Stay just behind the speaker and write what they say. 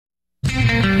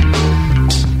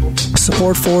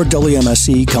Support for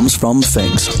WMSC comes from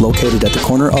Finks, located at the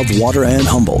corner of Water and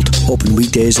Humboldt. Open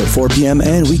weekdays at 4 p.m.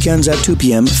 and weekends at 2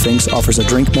 p.m. Finks offers a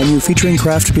drink menu featuring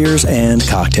craft beers and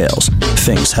cocktails.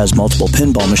 Finks has multiple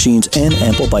pinball machines and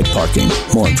ample bike parking.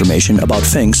 More information about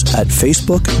Finks at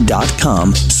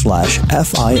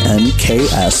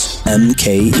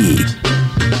facebook.com/FINKSMKE.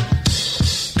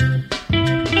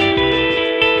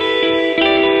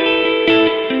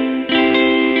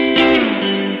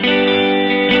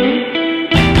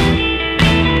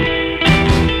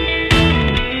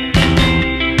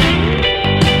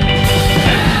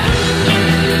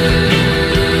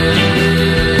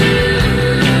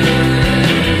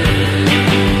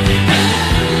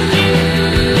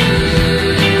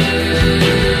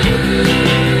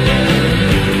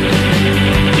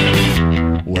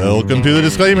 Welcome to the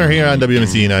disclaimer here on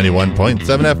WMC 91.7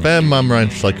 FM. I'm Ryan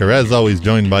Schleicher, as always,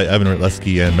 joined by Evan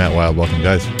Rytlewski and Matt Wild. Welcome,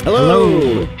 guys.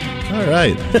 Hello. All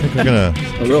right. I think we're going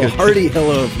to... a real hearty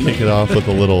hello. Kick it off with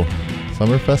a little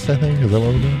Summerfest, I think. Is that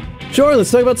what we're doing? Sure,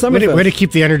 let's talk about Summerfest. Way to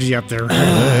keep the energy up there.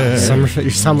 Summerfest, you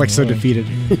sound like so defeated.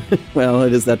 Well,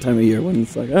 it is that time of year when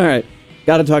it's like, all right,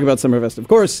 got to talk about Summerfest. Of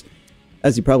course,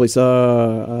 as you probably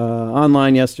saw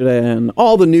online yesterday and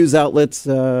all the news outlets,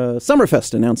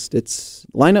 Summerfest announced its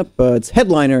lineup, its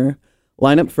headliner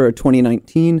lineup for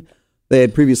 2019. They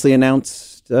had previously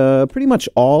announced pretty much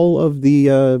all of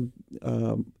the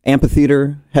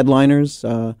amphitheater headliners,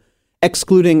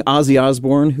 excluding Ozzy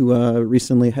Osbourne, who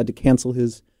recently had to cancel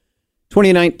his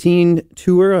 2019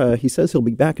 tour. He says he'll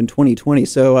be back in 2020.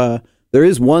 So there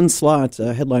is one slot,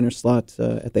 a headliner slot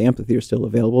at the amphitheater still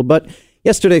available. But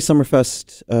yesterday,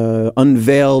 Summerfest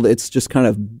unveiled its just kind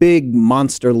of big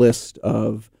monster list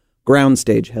of ground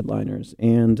stage headliners.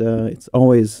 And it's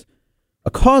always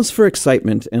a cause for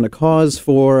excitement and a cause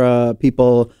for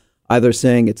people either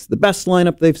saying it's the best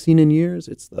lineup they've seen in years,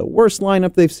 it's the worst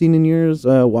lineup they've seen in years,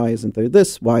 why isn't there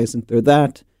this, why isn't there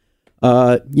that?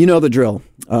 You know the drill.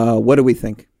 What do we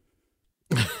think?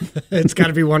 It's got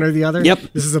to be one or the other? Yep.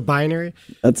 This is a binary?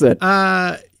 That's it.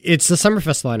 It's the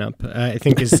Summerfest lineup, I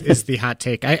think is the hot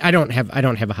take. I don't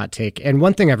have a hot take. And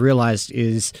one thing I've realized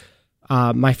is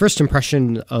my first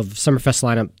impression of Summerfest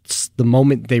lineups, the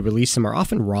moment they release them, are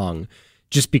often wrong.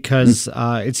 Just because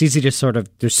it's easy to sort of,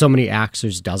 there's so many acts,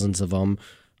 there's dozens of them.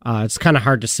 It's kind of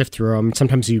hard to sift through them.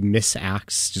 Sometimes you miss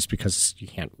acts just because you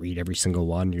can't read every single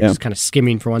one. You're just kind of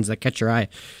skimming for ones that catch your eye.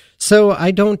 So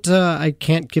I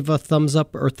can't give a thumbs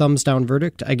up or thumbs down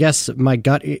verdict. I guess my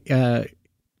gut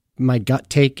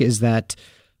take is that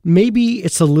maybe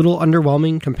it's a little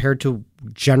underwhelming compared to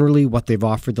generally what they've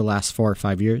offered the last 4 or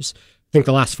 5 years. I think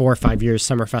the last 4 or 5 years,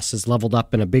 Summerfest has leveled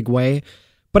up in a big way.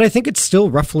 But I think it's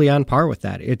still roughly on par with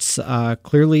that. It's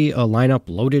clearly a lineup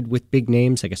loaded with big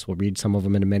names. I guess we'll read some of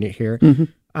them in a minute here.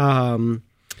 Mm-hmm.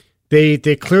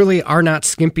 They clearly are not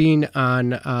skimping on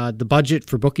the budget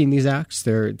for booking these acts.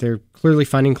 They're clearly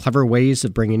finding clever ways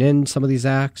of bringing in some of these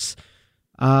acts.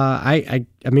 I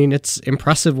mean, it's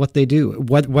impressive what they do.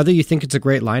 Whether you think it's a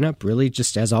great lineup really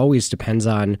just, as always, depends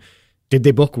on, did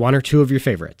they book one or two of your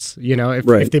favorites? You know,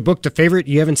 if they booked a favorite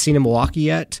you haven't seen in Milwaukee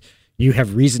yet, you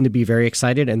have reason to be very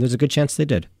excited, and there's a good chance they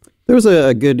did. There was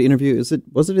a good interview.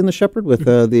 Was it in the Shepherd with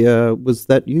was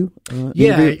that you?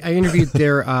 I interviewed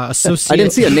their associate. I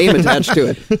didn't see a name attached to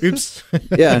it. Oops.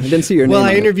 Yeah, I didn't see your name. Well,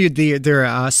 I interviewed their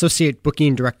associate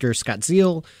booking director, Scott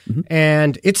Zeal,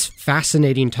 and it's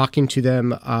fascinating talking to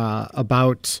them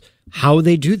about how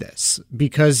they do this,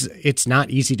 because it's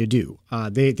not easy to do.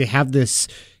 They have this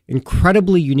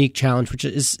incredibly unique challenge, which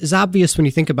is obvious when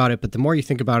you think about it, but the more you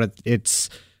think about it,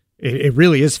 it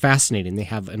really is fascinating. They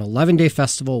have an 11-day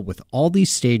festival with all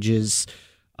these stages,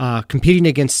 competing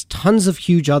against tons of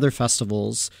huge other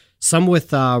festivals, some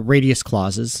with radius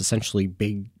clauses, essentially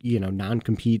big,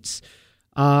 non-competes.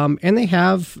 And they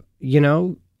have,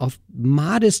 a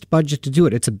modest budget to do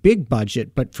it. It's a big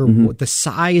budget, but for the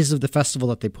size of the festival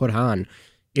that they put on,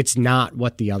 it's not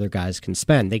what the other guys can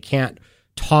spend. They can't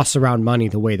toss around money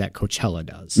the way that Coachella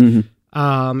does.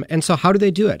 And so how do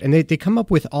they do it? And they come up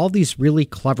with all these really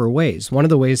clever ways. One of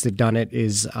the ways they've done it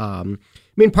is,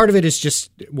 part of it is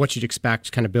just what you'd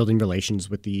expect, kind of building relations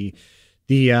with the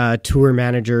tour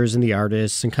managers and the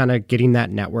artists and kind of getting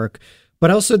that network. But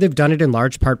also they've done it in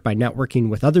large part by networking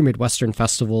with other Midwestern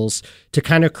festivals to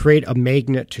kind of create a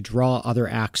magnet to draw other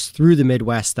acts through the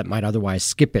Midwest that might otherwise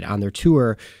skip it on their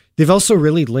tour. They've also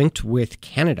really linked with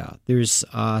Canada. There's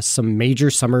some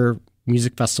major summer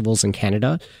music festivals in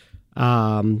Canada.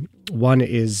 One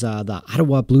is the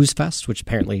Ottawa Blues Fest, which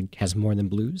apparently has more than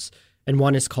blues, and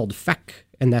one is called FEC,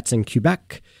 and that's in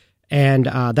Quebec. And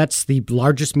that's the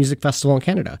largest music festival in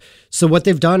Canada. So what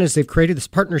they've done is they've created this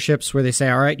partnerships where they say,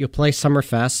 all right, you'll play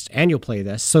Summerfest and you'll play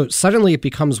this. So suddenly it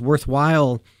becomes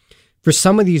worthwhile for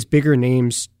some of these bigger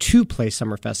names to play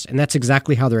Summerfest. And that's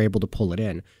exactly how they're able to pull it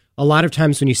in. A lot of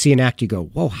times when you see an act, you go,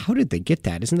 whoa, how did they get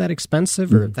that? Isn't that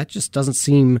expensive? Or that just doesn't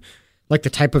seem like the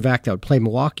type of act that would play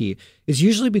Milwaukee. Is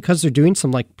usually because they're doing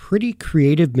some like pretty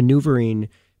creative maneuvering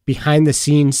behind the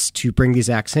scenes to bring these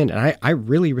acts in. And I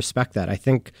really respect that. I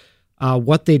think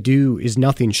what they do is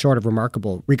nothing short of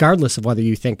remarkable, regardless of whether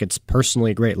you think it's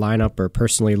personally a great lineup or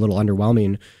personally a little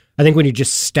underwhelming. I think when you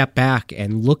just step back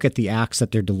and look at the acts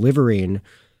that they're delivering,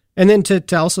 and then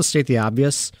to also state the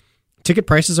obvious, ticket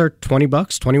prices are $20,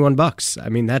 $21. I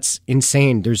mean, that's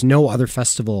insane. There's no other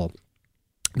festival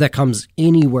that comes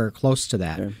anywhere close to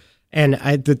that. Sure. And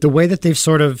the way that they've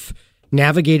sort of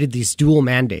navigated these dual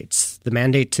mandates, the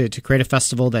mandate to create a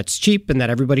festival that's cheap and that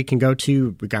everybody can go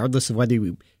to, regardless of whether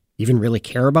you even really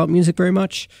care about music very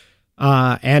much,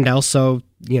 and also,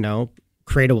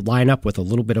 create a lineup with a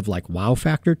little bit of like wow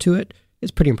factor to it,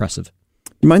 is pretty impressive.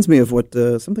 Reminds me of what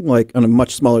something like on a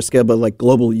much smaller scale, but like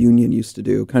Global Union used to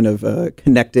do, kind of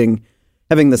connecting,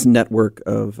 having this network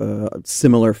of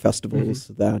similar festivals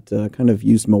that kind of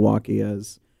used Milwaukee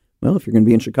as, well, if you're going to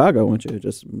be in Chicago, why don't you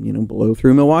just, blow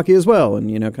through Milwaukee as well, and,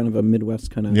 kind of a Midwest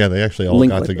kind of. Yeah, they actually all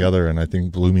got together, and I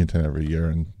think Bloomington every year,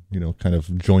 and, kind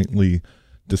of jointly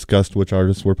discussed which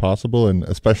artists were possible, and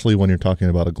especially when you're talking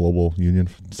about a global union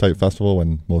type festival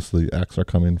when most of the acts are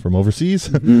coming from overseas,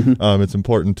 it's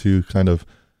important to kind of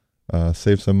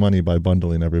save some money by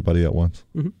bundling everybody at once.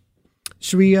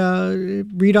 Should we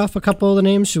read off a couple of the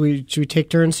names? Should we take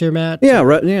turns here, Matt? Yeah,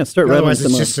 start rattling. Otherwise,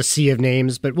 it's just a sea of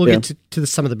names, but we'll get to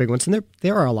some of the big ones, and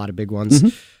there are a lot of big ones.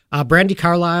 Brandi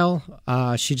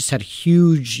Carlile, she just had a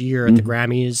huge year at the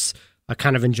Grammys.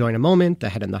 Kind of Enjoying a Moment, The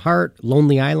Head and the Heart,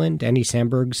 Lonely Island, Andy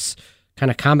Samberg's kind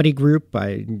of comedy group.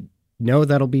 I know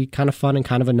that'll be kind of fun and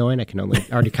kind of annoying. I can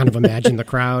already kind of imagine the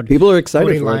crowd. People are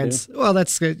excited for lines. it. Well,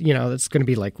 that's good. That's going to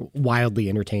be like wildly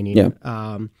entertaining. Yeah.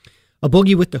 A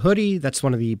Boogie with the Hoodie, that's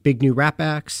one of the big new rap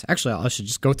acts. Actually, I should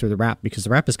just go through the rap because the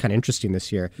rap is kind of interesting this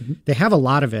year. They have a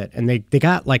lot of it, and they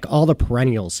got like all the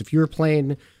perennials. If you were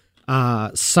playing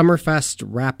Summerfest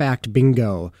rap act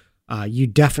bingo, you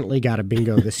definitely got a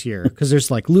bingo this year because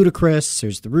there's like Ludacris,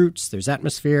 there's The Roots, there's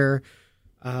Atmosphere,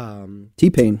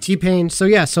 T-Pain. So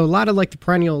a lot of like the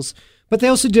perennials, but they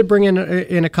also did bring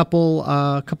in a couple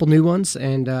new ones,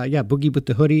 and Boogie with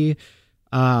the Hoodie,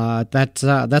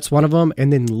 that's one of them,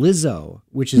 and then Lizzo,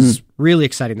 which is really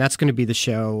exciting. That's going to be the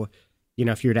show.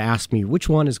 If you were to ask me which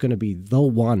one is going to be the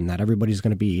one that everybody's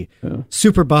going to be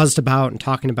super buzzed about and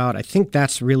talking about, I think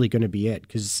that's really going to be it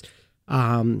because.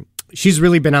 She's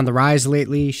really been on the rise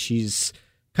lately. She's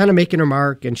kind of making her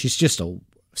mark, and she's just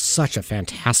such a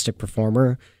fantastic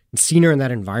performer. And seeing her in that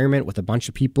environment with a bunch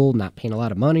of people not paying a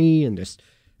lot of money, and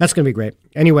that's going to be great.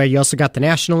 Anyway, you also got The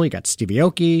National. You got Stevie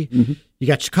Aoki. You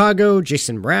got Chicago,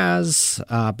 Jason Mraz,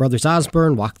 Brothers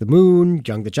Osborne, Walk the Moon,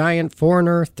 Young the Giant,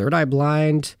 Foreigner, Third Eye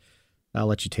Blind. I'll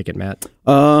let you take it, Matt.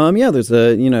 There's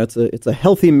it's a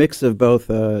healthy mix of both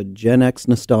Gen X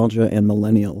nostalgia and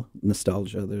millennial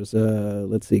nostalgia. There's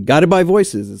let's see, Guided by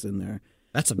Voices is in there.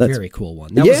 That's very cool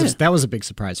one. That was a big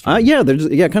surprise for me.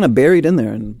 They're kind of buried in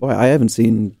there, and boy, I haven't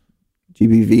seen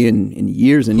GBV in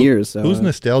years and years. So, whose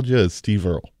nostalgia is Steve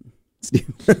Earle?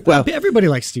 Well, everybody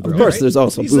likes Steve Earle. Of course, right? there's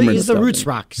also he's boomer he's the nostalgia. roots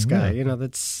rock guy.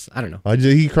 That's I don't know. I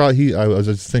was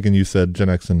just thinking you said Gen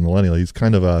X and millennial. He's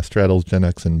kind of straddles Gen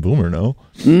X and boomer, no?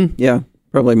 Yeah,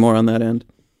 probably more on that end.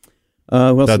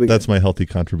 That's my healthy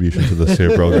contribution to this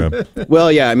here program.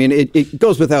 Well, yeah, I mean, it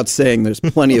goes without saying there's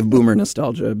plenty of boomer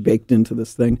nostalgia baked into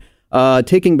this thing.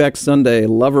 Taking Back Sunday,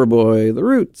 Loverboy, The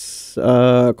Roots,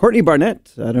 Courtney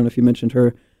Barnett. I don't know if you mentioned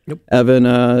her. Nope.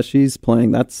 Evan, she's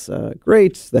playing. That's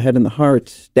great. The Head and the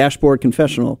Heart, Dashboard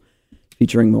Confessional,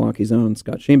 featuring Milwaukee's own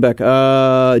Scott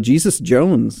Schoenbeck. Jesus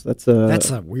Jones. That's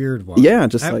a weird one. Yeah,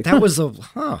 Atmosphere,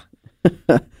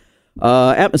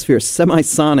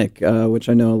 Semisonic, which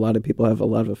I know a lot of people have a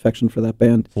lot of affection for that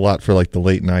band. It's a lot for like the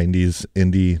late 90s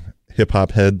indie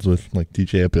hip-hop heads with like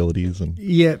DJ abilities. And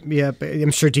Yeah,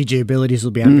 I'm sure DJ abilities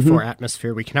will be on before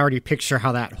Atmosphere. We can already picture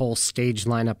how that whole stage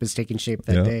lineup is taking shape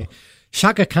that day.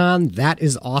 Shaka Khan, that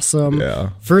is awesome.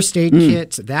 Yeah. First Aid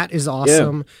Kit, that is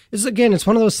awesome. Yeah. It's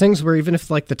one of those things where even if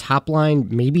like the top line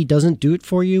maybe doesn't do it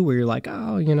for you, where you're like,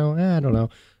 I don't know.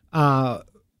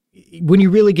 When you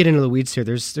really get into the weeds here,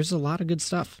 there's a lot of good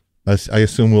stuff. I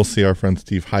assume we'll see our friend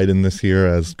Steve Hyden this year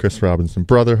as Chris Robinson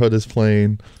Brotherhood is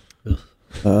playing.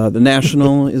 The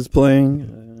National is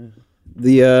playing.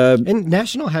 And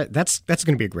National that's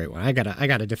going to be a great one. I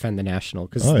gotta defend the National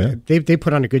because they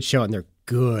put on a good show and they're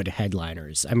good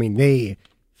headliners. I mean, they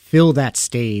fill that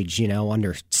stage,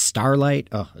 under starlight.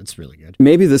 Oh, it's really good.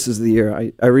 Maybe this is the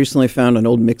year. I recently found an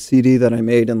old mix CD that I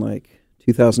made in like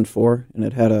 2004, and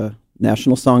it had a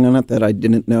national song on it that I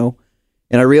didn't know.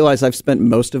 And I realized I've spent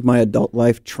most of my adult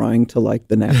life trying to like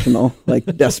the national, like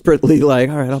desperately like,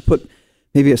 all right, I'll put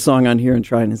maybe a song on here and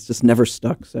try, and it's just never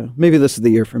stuck. So maybe this is the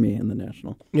year for me in the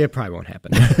national. Yeah, it probably won't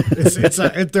happen.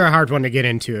 They're a hard one to get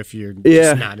into if you're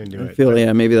just not into it. I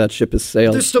feel, maybe that ship has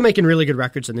sailed. They're still making really good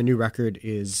records, and the new record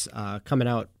is coming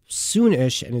out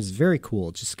soon-ish and is very cool.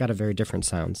 It's just got a very different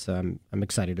sound, so I'm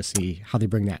excited to see how they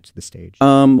bring that to the stage.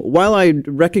 While I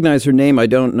recognize her name, I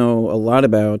don't know a lot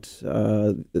about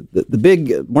the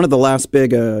big, one of the last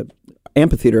big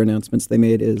amphitheater announcements they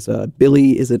made is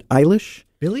Billie, is it Eilish?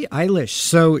 Billie Eilish.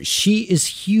 So she is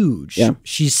huge. Yeah.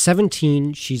 She's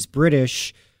 17. She's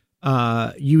British.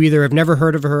 You either have never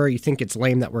heard of her or you think it's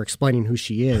lame that we're explaining who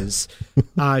she is.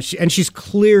 And she's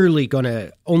clearly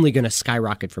only gonna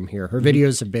skyrocket from here. Her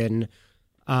videos have been,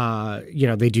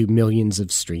 they do millions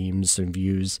of streams and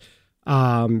views.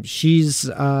 She's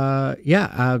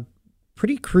a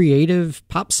pretty creative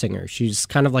pop singer. She's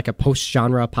kind of like a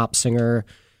post-genre pop singer.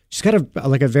 She's got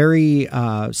a very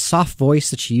soft voice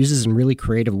that she uses in really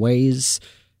creative ways,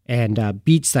 and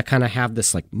beats that kind of have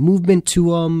this like movement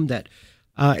to them. That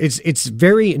it's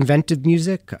very inventive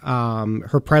music.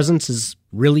 Her presence is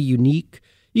really unique.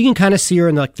 You can kind of see her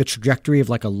in like the trajectory of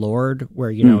like a Lorde,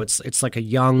 where it's like a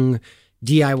young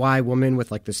DIY woman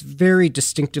with like this very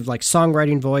distinctive like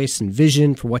songwriting voice and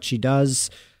vision for what she does.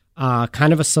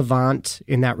 Kind of a savant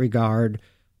in that regard.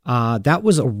 That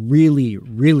was a really,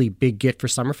 really big get for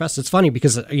Summerfest. It's funny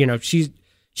because,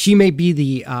 she may be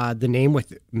the name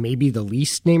with maybe the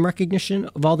least name recognition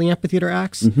of all the amphitheater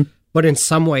acts, but in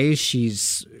some ways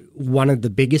she's one of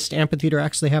the biggest amphitheater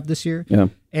acts they have this year. Yeah.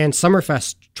 And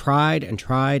Summerfest tried and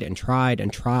tried and tried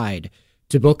and tried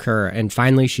to book her, and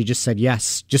finally she just said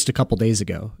yes just a couple days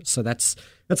ago. So that's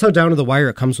how down to the wire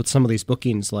it comes with some of these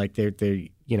bookings. Like they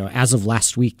as of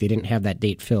last week they didn't have that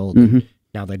date filled.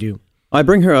 Now they do. I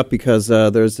bring her up because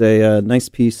there's a nice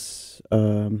piece,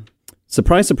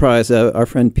 surprise, surprise, our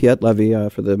friend Piet Levy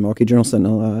for the Milwaukee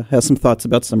Journal-Sentinel has some thoughts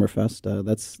about Summerfest.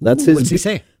 That's his. What does he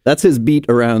say? That's his beat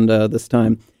around this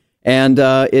time. And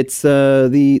it's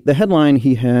the headline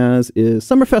he has is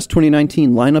Summerfest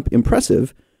 2019 lineup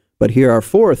impressive, but here are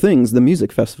 4 things the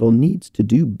music festival needs to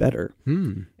do better.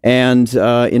 And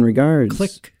in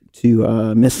regards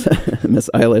to Miss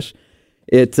Eilish,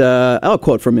 I'll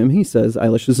quote from him. He says,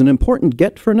 Eilish is an important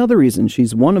get for another reason.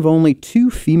 She's one of only 2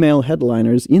 female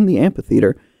headliners in the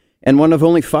amphitheater and one of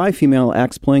only 5 female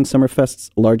acts playing Summerfest's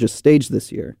largest stage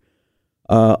this year.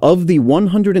 Of the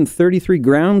 133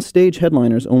 ground stage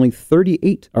headliners, only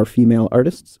 38 are female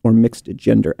artists or mixed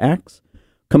gender acts.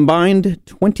 Combined,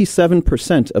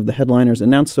 27% of the headliners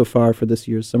announced so far for this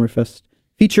year's Summerfest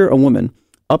feature a woman,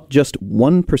 up just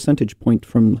 1 percentage point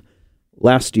from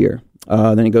last year.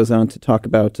 Then he goes on to talk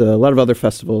about a lot of other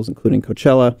festivals, including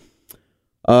Coachella,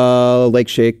 Lake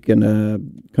Shake,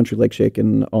 and Country Lake Shake,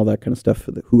 and all that kind of stuff.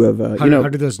 Who have how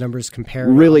do those numbers compare?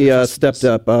 Really stepped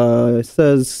up. It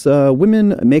says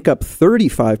women make up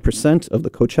 35% of the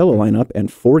Coachella lineup and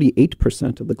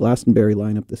 48% of the Glastonbury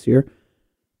lineup this year.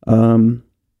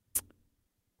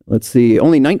 Let's see.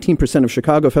 Only 19% of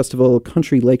Chicago Festival,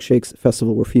 Country Lake Shake's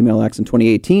festival were female acts in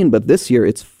 2018, but this year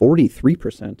it's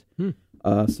 43%.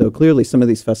 So clearly some of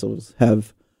these festivals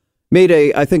have made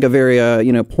I think a very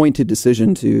pointed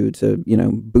decision to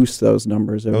boost those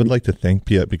numbers. I would like to thank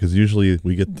Piet because usually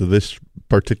we get to this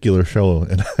particular show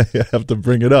and I have to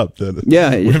bring it up that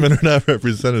women are not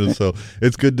represented. So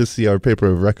it's good to see our paper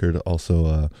of record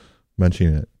also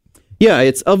mentioning it. Yeah,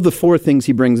 it's of the 4 things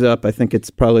he brings up, I think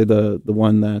it's probably the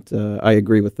one that I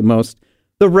agree with the most.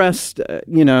 The rest,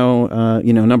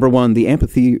 number 1, the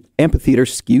amphitheater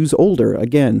skews older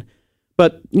again.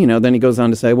 But, then he goes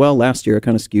on to say, well, last year it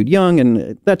kind of skewed young,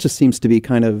 and that just seems to be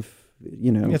kind of,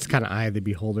 It's kind of eye of the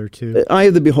beholder, too. Eye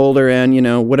of the beholder, and,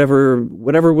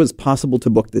 whatever was possible to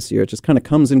book this year, it just kind of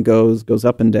comes and goes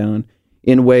up and down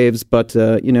in waves. But,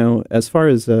 as far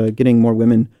as getting more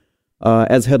women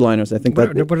as headliners, I think what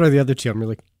are the other 2? I'm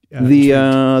really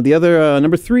the other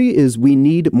number 3 is we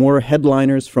need more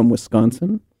headliners from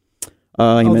Wisconsin.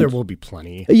 There will be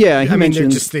plenty. Yeah, he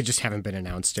mentions they just haven't been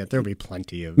announced yet. There'll be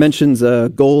plenty of mentions.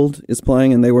 Gold is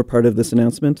playing, and they were part of this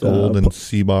announcement. Gold and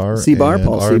C-Bar,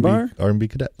 Paul C-Bar, R&B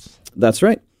Cadets. That's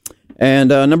right. And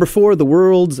number 4, the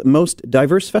world's most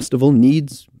diverse festival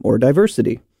needs more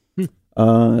diversity.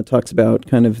 It talks about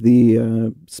kind of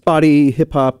the spotty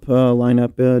hip hop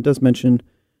lineup. It does mention,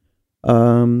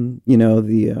 there's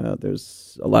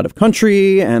a lot of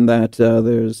country, and that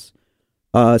there's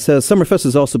It says Summerfest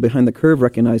is also behind the curve,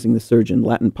 recognizing the surge in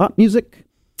Latin pop music.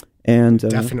 And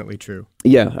definitely true.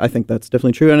 Yeah, I think that's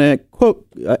definitely true. And it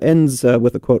ends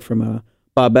with a quote from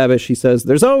Bob Babish. He says,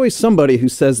 "There's always somebody who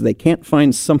says they can't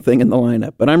find something in the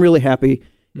lineup, but I'm really happy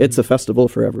it's a festival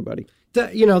for everybody."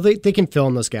 They can fill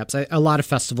in those gaps. A lot of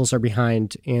festivals are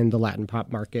behind in the Latin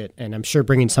pop market, and I'm sure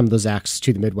bringing some of those acts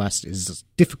to the Midwest is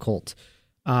difficult.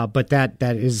 But that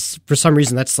is, for some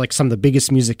reason, that's like some of the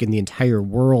biggest music in the entire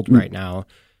world right now,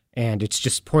 and it's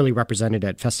just poorly represented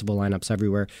at festival lineups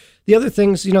everywhere. The other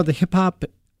things, the hip hop,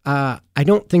 I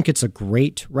don't think it's a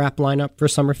great rap lineup for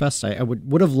Summerfest. I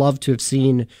would have loved to have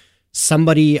seen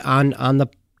somebody on the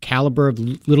caliber of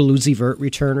Little Uzi Vert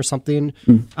return or something.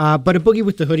 But a Boogie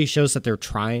with the Hoodie shows that they're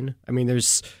trying. I mean,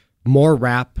 there's more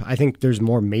rap. I think there's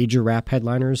more major rap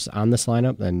headliners on this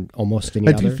lineup than almost any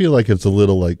other. I do feel like it's a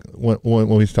little like when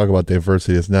we talk about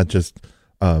diversity, it's not just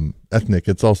ethnic,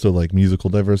 it's also like musical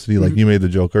diversity. Like you made the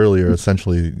joke earlier,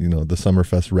 essentially, the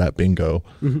Summerfest rap bingo,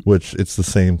 which it's the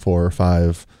same 4 or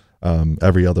 5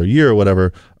 every other year or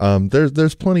whatever.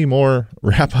 There's plenty more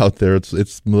rap out there. It's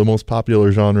the most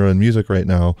popular genre in music right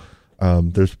now.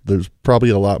 There's probably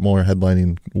a lot more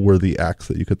headlining worthy acts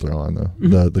that you could throw on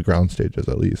the ground stages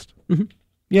at least.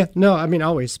 Yeah, no, I mean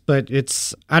always, but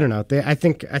I don't know. I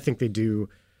think they do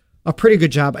a pretty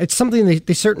good job. It's something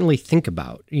they certainly think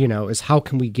about. Is how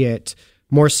can we get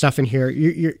more stuff in here?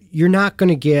 You're not going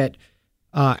to get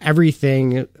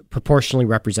everything proportionally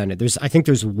represented. I think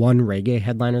there's one reggae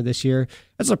headliner this year.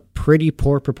 That's a pretty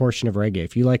poor proportion of reggae.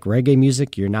 If you like reggae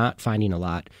music, you're not finding a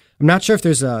lot. I'm not sure if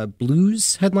there's a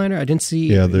blues headliner. I didn't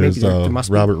see. Yeah, there's there must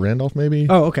Robert Randolph, maybe.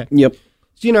 Oh, okay. Yep.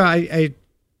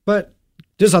 But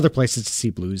there's other places to see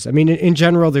blues. I mean, in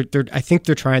general, I think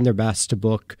they're trying their best to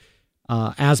book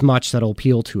as much that'll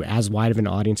appeal to as wide of an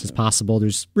audience as possible.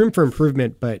 There's room for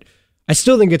improvement, but I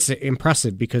still think it's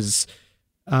impressive because,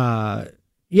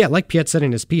 like Piet said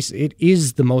in his piece, it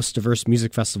is the most diverse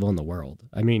music festival in the world.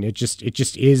 I mean, it just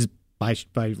is by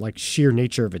like sheer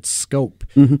nature of its scope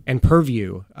and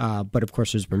purview. But of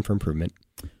course, there's room for improvement.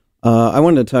 I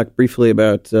wanted to talk briefly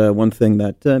about one thing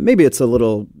that maybe it's a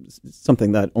little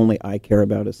something that only I care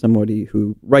about as somebody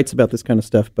who writes about this kind of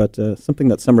stuff, but something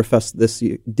that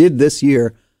Summerfest did this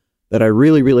year that I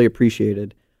really, really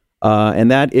appreciated.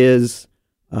 And that is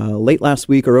late last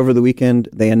week or over the weekend,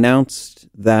 they announced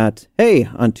that, hey,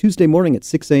 on Tuesday morning at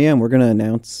 6 a.m., we're going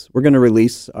to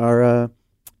release our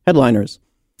headliners.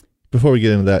 Before we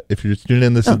get into that, if you're just tuning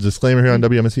in, this is a disclaimer here on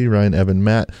WMSE. Ryan, Evan,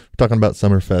 Matt, we're talking about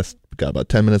Summerfest. We've got about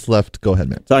 10 minutes left. Go ahead,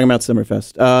 Matt. Talking about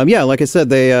Summerfest. Like I said,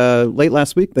 they late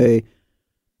last week, they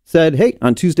said, hey,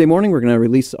 on Tuesday morning, we're going to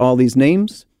release all these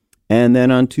names. And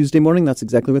then on Tuesday morning, that's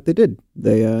exactly what they did.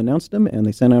 They announced them, and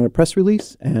they sent out a press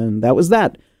release, and that was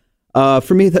that.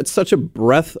 For me, that's such a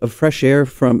breath of fresh air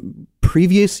from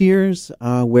previous years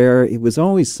where it was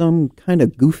always some kind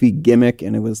of goofy gimmick,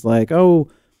 and it was like,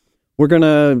 oh, we're going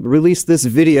to release this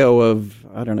video of,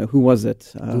 I don't know, who was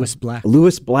it?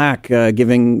 Louis Black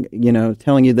giving,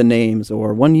 telling you the names.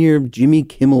 Or one year, Jimmy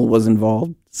Kimmel was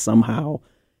involved somehow.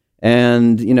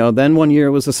 And, then one year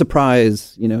it was a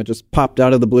surprise, it just popped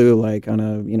out of the blue, like on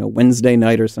a, Wednesday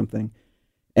night or something.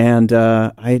 And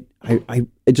I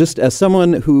just, as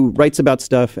someone who writes about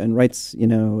stuff and writes,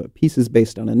 pieces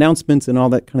based on announcements and all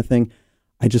that kind of thing,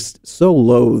 I just so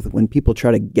loathe when people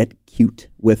try to get cute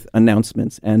with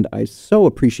announcements. And I so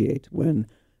appreciate when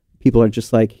people are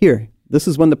just like, here, this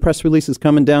is when the press release is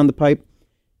coming down the pipe.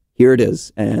 Here it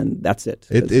is. And that's it.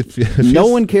 No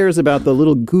one cares about the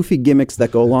little goofy gimmicks that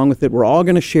go along with it. We're all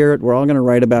going to share it. We're all going to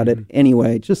write about it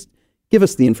anyway. Just give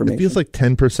us the information. It feels like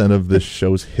 10% of this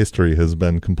show's history has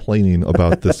been complaining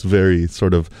about this very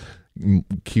sort of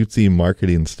cutesy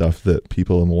marketing stuff that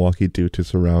people in Milwaukee do to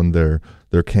surround their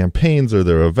campaigns or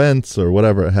their events or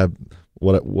whatever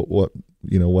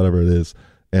whatever it is.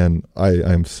 And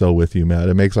I'm so with you, Matt.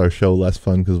 It makes our show less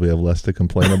fun because we have less to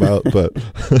complain about. But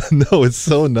no, it's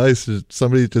so nice.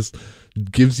 Somebody just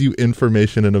gives you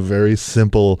information in a very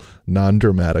simple,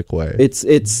 non-dramatic way.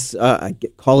 It's I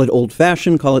call it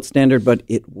old-fashioned, call it standard, but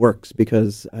it works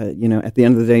because at the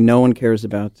end of the day, no one cares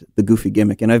about the goofy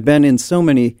gimmick. And I've gone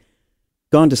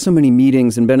to so many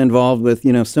meetings and been involved with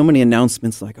so many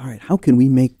announcements. Like, all right, how can we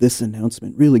make this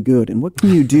announcement really good? And what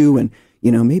can you do? And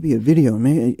maybe a video,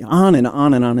 maybe on and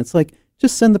on and on. It's like,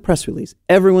 just send the press release.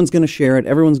 Everyone's going to share it.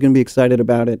 Everyone's going to be excited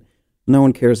about it. No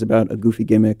one cares about a goofy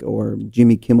gimmick or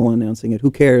Jimmy Kimmel announcing it. Who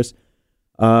cares?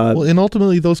 And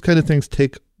ultimately, those kind of things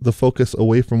take the focus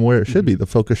away from where it should be. The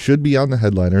focus should be on the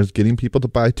headliners, getting people to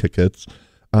buy tickets,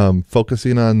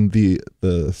 focusing on the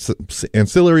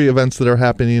ancillary events that are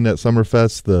happening at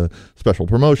Summerfest, the special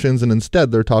promotions, and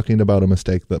instead they're talking about a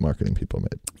mistake that marketing people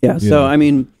made. Yeah. So, I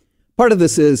mean, part of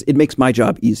this is it makes my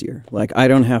job easier. Like, I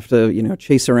don't have to,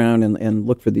 chase around and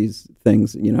look for these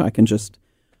things. I can just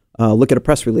look at a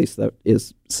press release that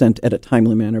is sent at a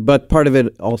timely manner. But part of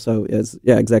it also is,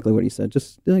 exactly what he said.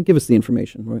 Just give us the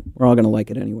information. We're all going to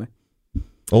like it anyway.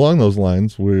 Along those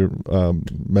lines, we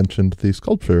mentioned the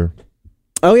sculpture.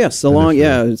 Oh, yes.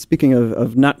 Speaking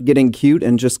of not getting cute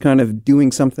and just kind of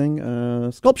doing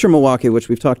something, Sculpture Milwaukee, which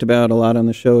we've talked about a lot on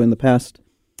the show in the past,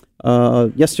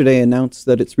 yesterday announced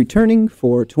that it's returning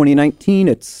for 2019,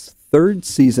 its third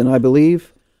season, I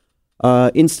believe.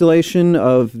 Installation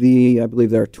of I believe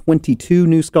there are 22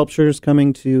 new sculptures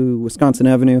coming to Wisconsin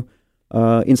Avenue.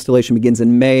 Installation begins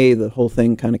in May. The whole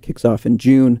thing kind of kicks off in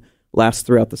June, lasts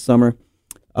throughout the summer.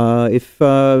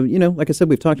 Like I said,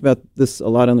 we've talked about this a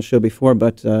lot on the show before,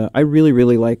 but I really,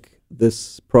 really like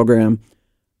this program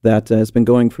that has been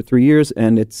going for 3 years,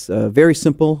 and it's very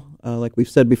simple. Like we've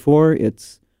said before,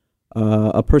 it's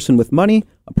a person with money,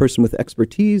 a person with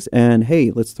expertise, and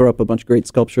hey, let's throw up a bunch of great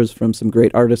sculptures from some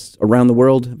great artists around the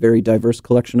world, very diverse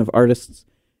collection of artists,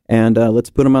 and let's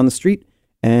put them on the street,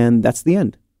 and that's the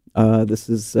end. This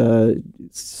is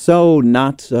so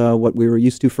not what we were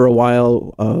used to for a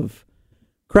while of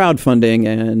crowdfunding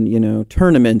and,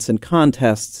 tournaments and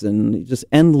contests and just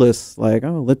endless, like,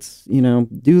 oh, let's,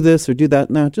 do this or do that.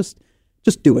 No, just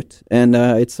do it. And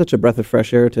it's such a breath of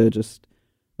fresh air to just,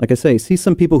 like I say, see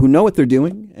some people who know what they're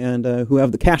doing and who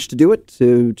have the cash to do it,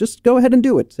 to just go ahead and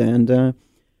do it. And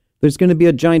there's going to be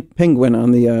a giant penguin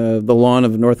on the lawn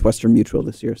of Northwestern Mutual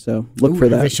this year, so look for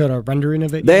that. They showed a rendering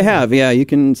of it? They have, yeah. You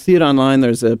can see it online.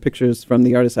 There's pictures from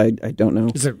the artist. I don't know.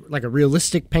 Is it like a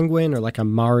realistic penguin or like a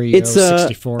Mario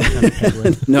 64 kind of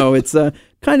penguin? No, it's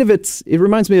it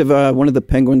reminds me of one of the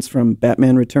penguins from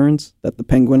Batman Returns that the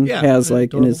penguin has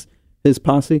in his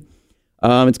posse.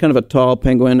 It's kind of a tall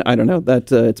penguin. I don't know.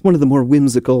 It's one of the more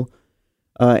whimsical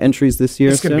entries this year.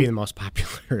 It's going to be the most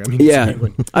popular.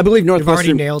 I believe Northwestern... They've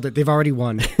already nailed it. They've already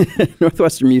won.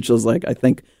 Northwestern Mutual is, I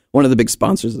think, one of the big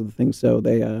sponsors of the thing. So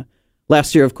they,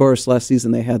 last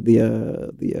season, they had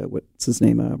the what's his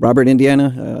name? Robert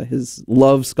Indiana, his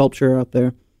love sculpture out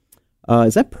there.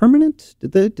 Is that permanent?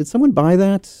 Did someone buy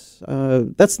that?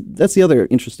 That's the other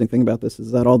interesting thing about this,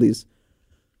 is that all these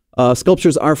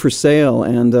sculptures are for sale,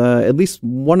 and at least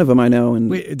one of them I know. And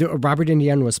wait, Robert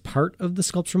Indiana was part of the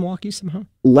Sculpture Milwaukee somehow?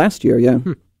 Last year, yeah.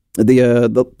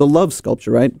 The love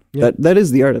sculpture, right? Yeah. That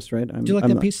is the artist, right? Do you like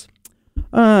that piece?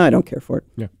 I don't care for it.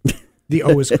 Yeah. The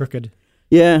O is crooked.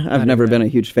 Yeah, I've never been a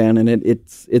huge fan, and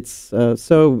it's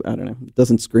so, I don't know, it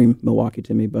doesn't scream Milwaukee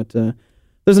to me, but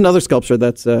there's another sculpture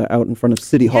that's out in front of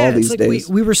City Hall these days.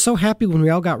 We were so happy when we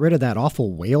all got rid of that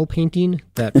awful whale painting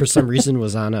that for some reason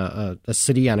was on a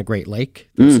city on a Great Lake.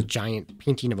 There was a giant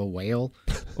painting of a whale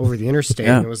over the interstate,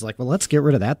 and it was like, well, let's get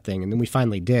rid of that thing, and then we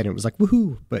finally did, and it was like,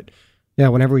 woohoo! But yeah,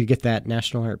 whenever we get that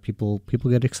national art, people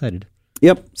get excited.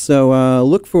 Yep, so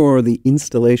look for the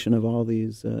installation of all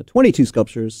these 22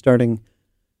 sculptures starting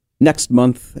next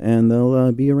month, and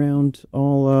they'll be around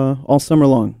all summer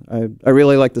long. I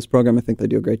really like this program. I think they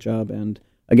do a great job. And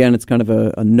again, it's kind of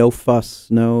a no fuss,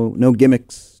 no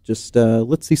gimmicks. Just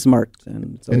let's see some art,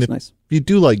 and it's always nice. If you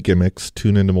do like gimmicks,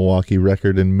 tune into Milwaukee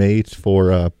Record in May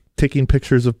for taking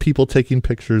pictures of people taking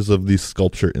pictures of these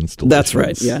sculpture installations. That's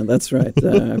right. Yeah, that's right.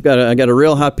 I got a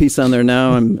real hot piece on there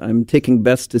now. I'm taking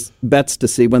bets to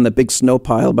see when the big snow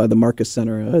pile by the Marcus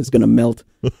Center is going to melt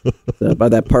by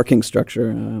that parking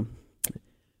structure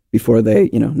before they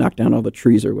knock down all the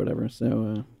trees or whatever.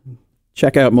 So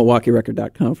check out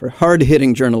MilwaukeeRecord.com for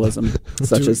hard-hitting journalism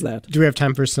such as that. Do we have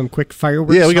time for some quick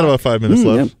fireworks? Yeah, we got about 5 minutes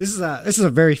left. Yeah. This is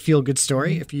a very feel-good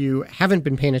story. If you haven't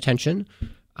been paying attention,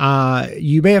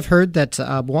 you may have heard that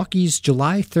Milwaukee's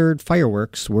July 3rd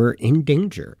fireworks were in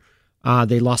danger.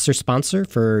 They lost their sponsor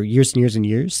for years and years and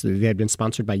years. They had been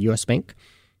sponsored by U.S. Bank.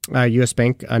 U.S.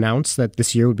 Bank announced that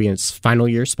this year would be its final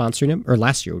year sponsoring it, or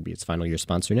last year would be its final year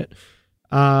sponsoring it.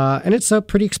 And it's a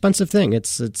pretty expensive thing.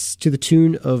 It's to the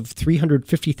tune of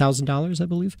 $350,000, I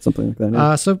believe. Something like that.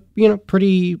 Yeah. So,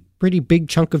 pretty big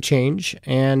chunk of change.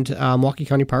 And Milwaukee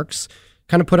County Parks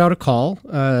kind of put out a call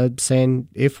saying,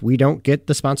 if we don't get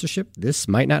the sponsorship, this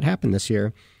might not happen this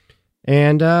year.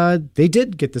 And they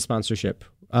did get the sponsorship,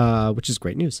 which is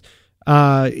great news.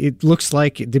 It looks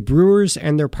like the Brewers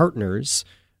and their partners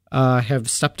have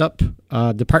stepped up.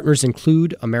 The partners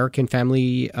include American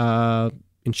Family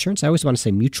Insurance. I always want to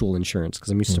say Mutual Insurance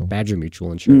because I'm used to Badger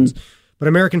Mutual Insurance. But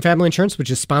American Family Insurance, which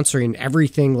is sponsoring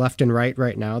everything left and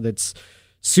right now, that's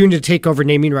soon to take over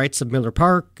naming rights of Miller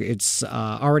Park. It's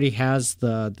already has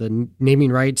the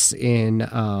naming rights in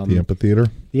the amphitheater.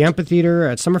 The amphitheater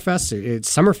at Summerfest.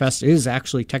 Summerfest is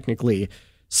actually technically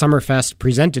Summerfest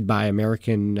presented by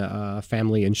American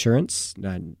Family Insurance.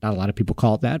 Not a lot of people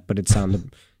call it that, but it's on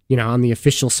the on the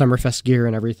official Summerfest gear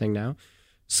and everything now.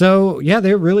 So yeah,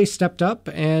 they really stepped up,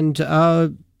 and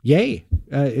yay!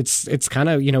 It's kind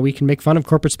of we can make fun of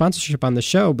corporate sponsorship on the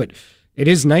show, but it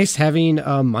is nice having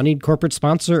a moneyed corporate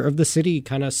sponsor of the city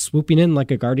kind of swooping in like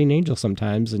a guardian angel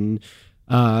sometimes. And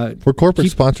for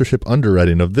corporate sponsorship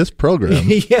underwriting of this program.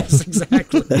 Yes,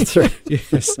 exactly. That's right.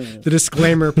 Yes. The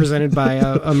disclaimer presented by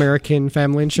American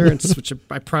Family Insurance, which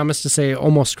I promise to say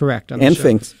almost correct on the show.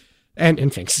 Finks.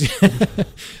 And Finks.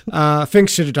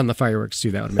 Finks should have done the fireworks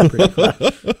too. That would have been pretty cool.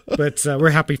 But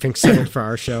we're happy Finks settled for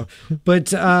our show.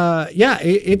 But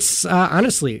it's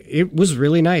honestly, it was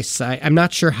really nice. I'm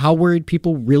not sure how worried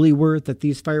people really were that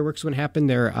these fireworks would happen.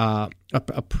 They're a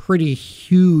pretty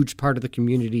huge part of the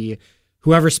community.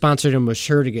 Whoever sponsored them was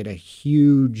sure to get a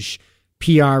huge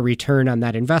PR return on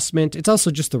that investment. It's also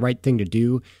just the right thing to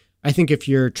do. I think if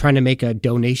you're trying to make a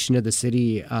donation to the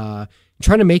city,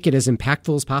 trying to make it as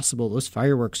impactful as possible, those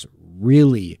fireworks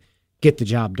really get the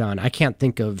job done. I can't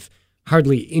think of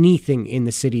hardly anything in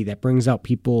the city that brings out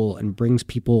people and brings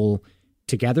people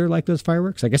together like those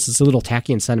fireworks. I guess it's a little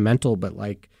tacky and sentimental, but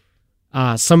like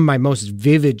some of my most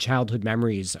vivid childhood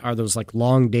memories are those like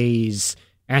long days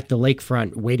at the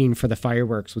lakefront waiting for the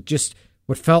fireworks with just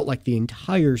what felt like the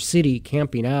entire city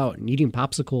camping out and eating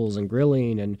popsicles and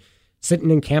grilling and sitting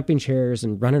in camping chairs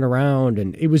and running around.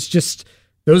 And it was just...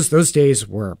 Those days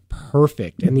were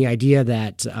perfect, and the idea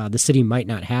that the city might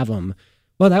not have them,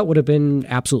 well, that would have been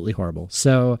absolutely horrible.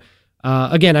 So,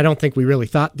 again, I don't think we really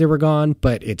thought they were gone,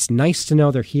 but it's nice to know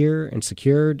they're here and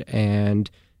secured, and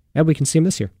we can see them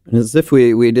this year. And as if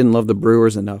we didn't love the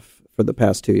Brewers enough for the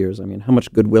past 2 years. I mean, how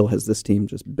much goodwill has this team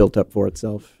just built up for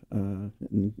itself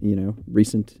in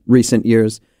recent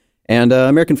years? And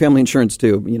American Family Insurance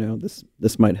too.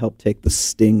 This might help take the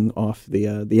sting off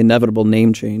the inevitable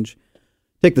name change.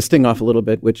 Take the sting off a little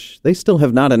bit, which they still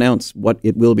have not announced what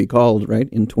it will be called, right?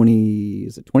 In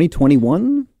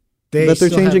 2021? They're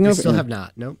changing over? They still have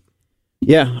not, nope.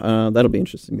 Yeah, that'll be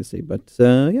interesting to see. But,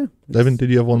 yeah. Evan,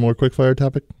 did you have one more quick-fire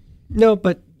topic? No,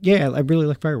 but, yeah, I really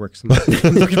like fireworks. I'm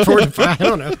looking forward to I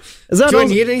don't know. Do I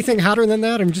need anything hotter than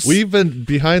that? We've been,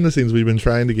 behind the scenes, we've been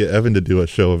trying to get Evan to do a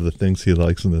show of the things he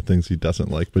likes and the things he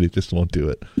doesn't like, but he just won't do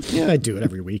it. Yeah, I do it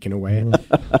every week in a way.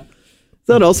 Is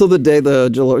that also the day the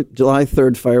July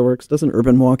 3rd fireworks? Doesn't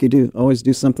Urban Milwaukee always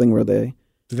do something where they...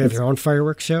 Do they have their own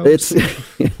fireworks show? It's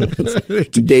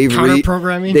Dave Reed,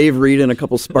 programming. Dave Reed and a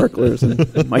couple sparklers,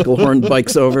 and Michael Horn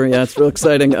bikes over. Yeah, it's real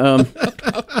exciting. No,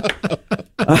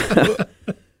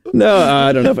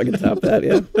 I don't know if I can top that.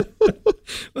 Yeah,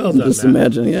 well done. Just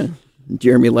imagine. Yeah,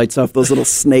 Jeremy lights off those little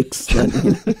snakes.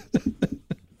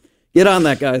 Get on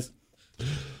that, guys.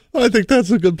 I think that's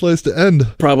a good place to end.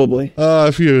 Probably.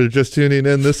 If you're just tuning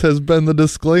in, this has been the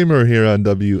disclaimer here on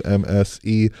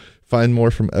WMSE. Find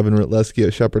more from Evan Rytlewski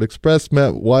at Shepherd Express.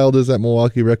 Matt Wild is at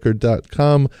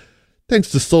MilwaukeeRecord.com. Thanks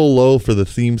to Soul Low for the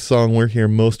theme song. We're here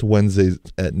most Wednesdays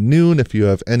at noon. If you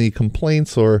have any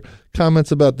complaints or comments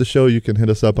about the show, you can hit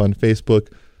us up on Facebook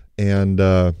and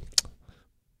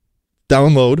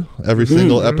download every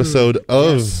single episode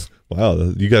of... Yes. Wow,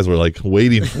 you guys were like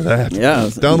waiting for that. Yeah.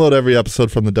 Download every episode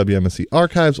from the WMSE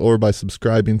archives or by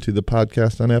subscribing to the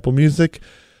podcast on Apple Music.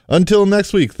 Until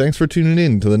next week, thanks for tuning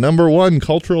in to the #1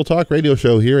 cultural talk radio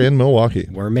show here in Milwaukee.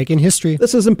 We're making history.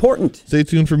 This is important. Stay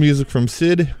tuned for music from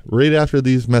Sid right after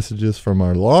these messages from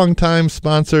our longtime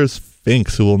sponsors,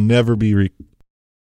 Finks, who will never be